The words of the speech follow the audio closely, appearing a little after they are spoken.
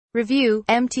Review: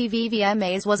 MTV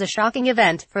VMAs was a shocking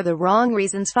event, for the wrong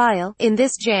reasons. File: in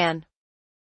this Jan.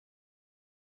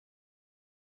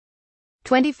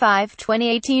 25,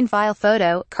 2018 file.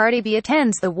 Photo: Cardi B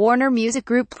attends the Warner Music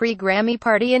Group pre-Grammy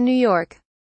party in New York.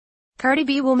 Cardi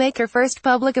B will make her first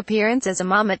public appearance as a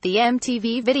mom at the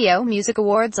MTV Video Music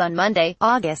Awards on Monday,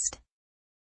 August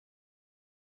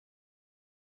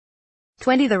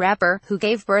 20. The rapper, who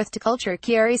gave birth to Culture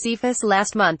Kyrie Cephas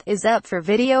last month, is up for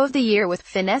Video of the Year with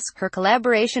Finesse, her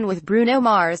collaboration with Bruno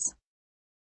Mars.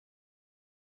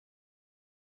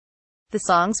 The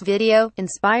song's video,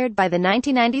 inspired by the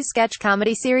 1990s sketch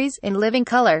comedy series In Living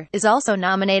Color, is also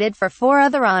nominated for 4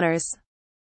 other honors.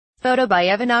 Photo by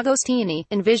Evan Agostini.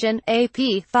 Envision,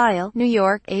 AP. File: New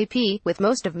York, AP. With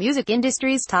most of music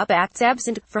industry's top acts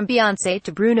absent, from Beyoncé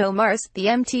to Bruno Mars, the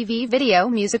MTV Video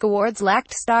Music Awards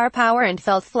lacked star power and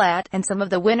felt flat, and some of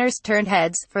the winners turned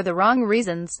heads, for the wrong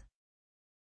reasons.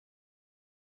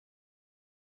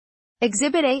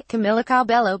 Exhibit A. Camila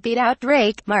Cabello beat out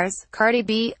Drake, Mars, Cardi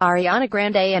B, Ariana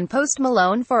Grande and Post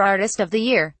Malone for Artist of the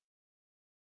Year.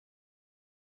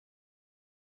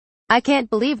 "I can't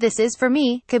believe this is for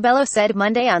me," Cabello said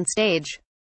Monday on stage.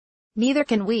 "Neither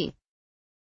can we."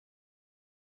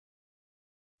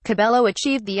 Cabello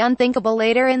achieved the unthinkable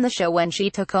later in the show when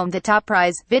she took home the top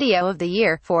prize, Video of the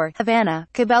Year, for Havana.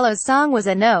 Cabello's song was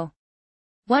a no.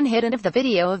 One hit of the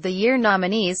Video of the Year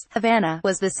nominees, Havana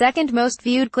was the second most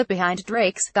viewed clip behind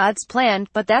Drake's God's Plan,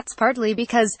 but that's partly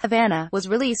because Havana was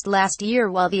released last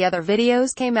year while the other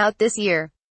videos came out this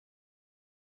year.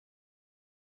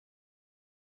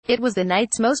 It was the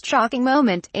night's most shocking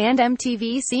moment, and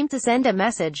MTV seemed to send a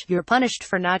message: you're punished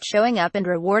for not showing up and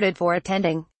rewarded for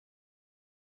attending.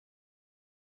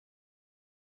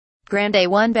 Grande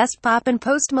won Best Pop and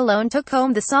Post Malone took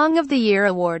home the Song of the Year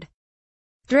award.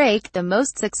 Drake, the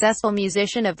most successful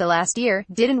musician of the last year,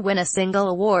 didn't win a single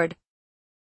award.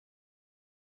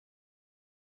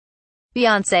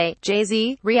 Beyoncé,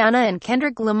 Jay-Z, Rihanna and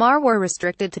Kendrick Lamar were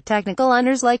restricted to technical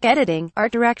honors like editing,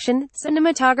 art direction,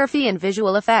 cinematography and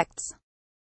visual effects.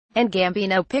 And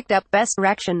Gambino picked up Best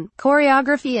Direction,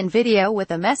 Choreography and Video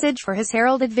with a message for his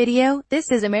heralded video, This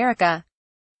Is America.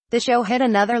 The show hit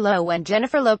another low when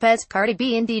Jennifer Lopez, Cardi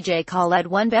B and DJ Khaled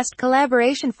won Best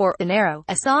Collaboration for Dinero,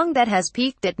 a song that has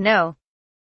peaked at No.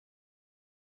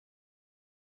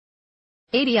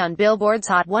 80 on Billboard's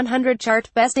Hot 100 chart,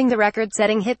 besting the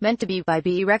record-setting hit Meant to Be by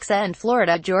B. Rexa and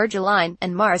Florida Georgia Line,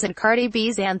 and Mars and Cardi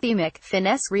B's anthemic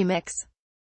Finesse remix.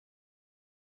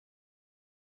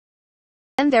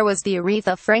 And there was the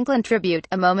Aretha Franklin tribute,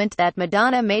 a moment that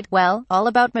Madonna made, well, all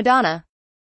about Madonna.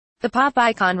 The pop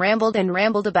icon rambled and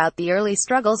rambled about the early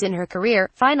struggles in her career,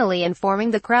 finally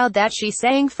informing the crowd that she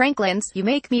sang Franklin's You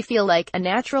Make Me Feel Like a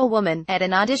Natural Woman at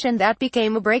an audition that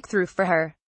became a breakthrough for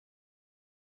her.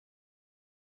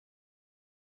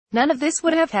 "None of this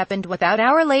would have happened without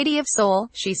Our Lady of Soul,"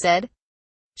 she said.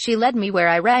 "She led me where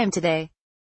I am today.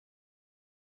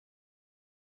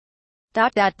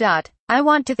 I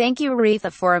want to thank you,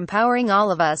 Aretha, for empowering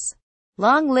all of us.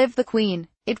 Long live the Queen."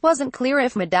 It wasn't clear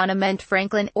if Madonna meant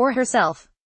Franklin, or herself.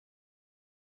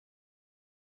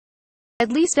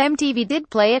 At least MTV did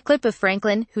play a clip of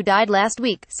Franklin, who died last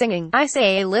week, singing I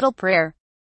Say a Little Prayer.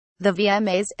 The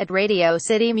VMAs, at Radio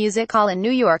City Music Hall in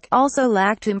New York, also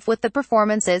lacked oomph with the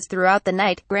performances throughout the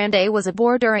night. Grande was a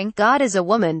bore during God is a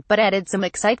Woman, but added some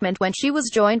excitement when she was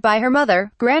joined by her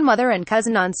mother, grandmother and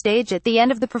cousin on stage at the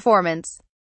end of the performance.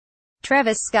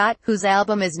 Travis Scott, whose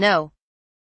album is No.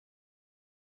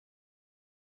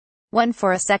 1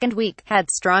 for a second week, had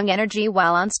strong energy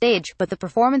while on stage, but the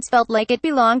performance felt like it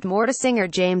belonged more to singer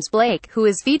James Blake, who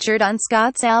is featured on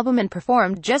Scott's album and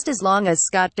performed just as long as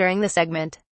Scott during the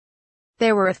segment.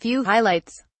 There were a few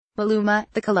highlights. Maluma,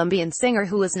 the Colombian singer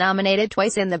who was nominated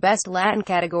twice in the Best Latin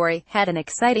category, had an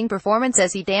exciting performance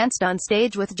as he danced on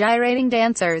stage with gyrating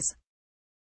dancers.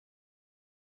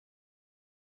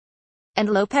 And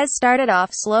Lopez started off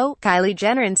slow. Kylie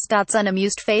Jenner's Stot's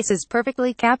unamused faces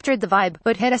perfectly captured the vibe,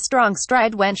 but hit a strong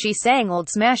stride when she sang old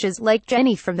smashes like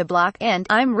Jenny from the Block and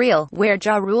I'm Real, where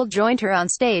Ja Rule joined her on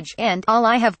stage, and All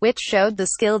I Have, which showed the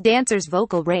skilled dancer's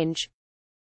vocal range.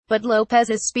 But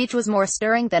Lopez's speech was more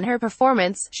stirring than her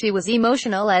performance. She was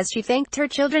emotional as she thanked her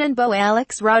children and beau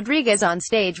Alex Rodriguez on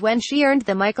stage when she earned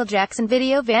the Michael Jackson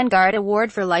Video Vanguard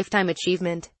Award for Lifetime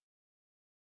Achievement.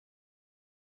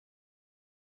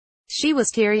 She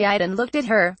was teary-eyed and looked at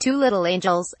her two little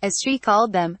angels, as she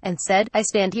called them, and said, I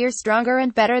stand here stronger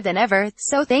and better than ever,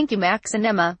 so thank you Max and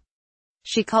Emma.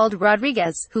 She called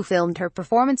Rodriguez, who filmed her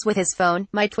performance with his phone,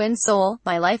 my twin soul.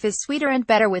 My life is sweeter and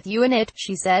better with you in it,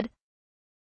 she said.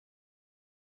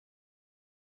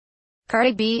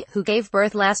 Cardi B, who gave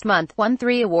birth last month, won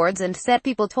 3 awards and said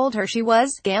people told her she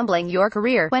was gambling your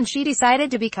career when she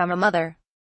decided to become a mother.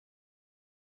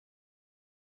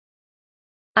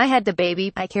 "I had the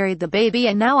baby, I carried the baby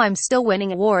and now I'm still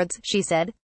winning awards," she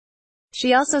said.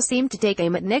 She also seemed to take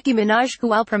aim at Nicki Minaj, who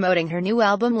while promoting her new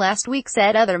album last week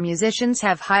said other musicians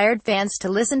have hired fans to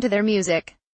listen to their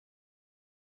music.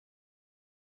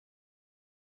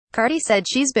 Cardi said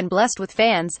she's been blessed with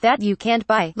fans that you can't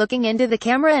buy, looking into the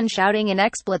camera and shouting an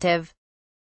expletive.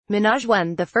 Minaj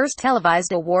won the first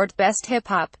televised award, Best Hip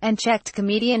Hop, and checked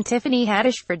comedian Tiffany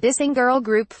Haddish for dissing girl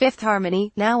group Fifth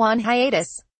Harmony, now on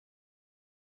hiatus.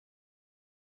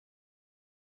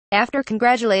 After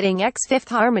congratulating ex-Fifth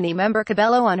Harmony member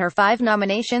Cabello on her 5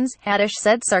 nominations, Haddish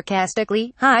said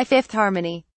sarcastically, "Hi Fifth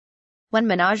Harmony." When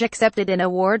Minaj accepted an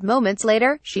award moments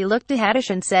later, she looked to Haddish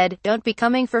and said, "Don't be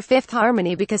coming for Fifth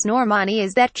Harmony because Normani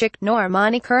is that chick."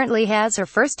 Normani currently has her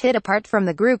first hit apart from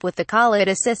the group with the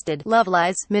Khalid-assisted Love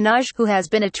Lies. Minaj, who has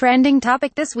been a trending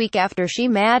topic this week after she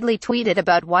madly tweeted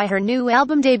about why her new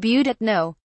album debuted at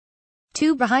No.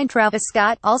 2 behind Travis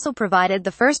Scott, also provided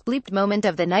the first bleeped moment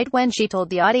of the night when she told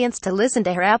the audience to listen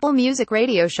to her Apple Music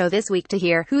radio show this week to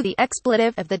hear who the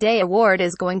expletive of the day award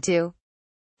is going to.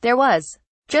 There was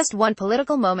just one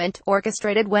political moment,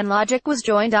 orchestrated when Logic was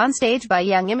joined on stage by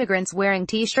young immigrants wearing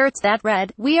t-shirts that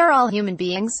read, "We are all human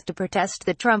beings," to protest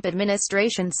the Trump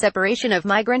administration's separation of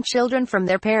migrant children from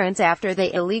their parents after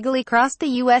they illegally crossed the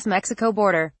U.S.-Mexico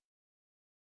border.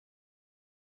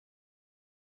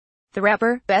 The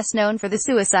rapper, best known for the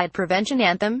suicide prevention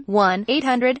anthem,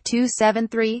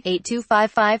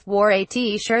 1-800-273-8255, wore a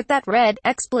t-shirt that read,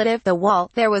 expletive, The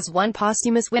Wall. There was one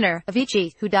posthumous winner,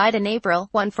 Avicii, who died in April,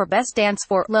 won for Best Dance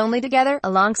for Lonely Together,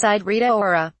 alongside Rita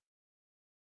Ora.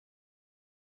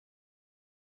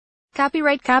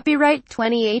 Copyright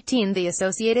 2018 The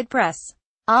Associated Press.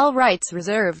 All rights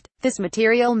reserved. This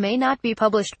material may not be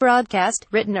published, broadcast,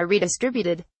 written or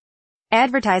redistributed.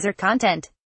 Advertiser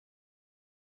content.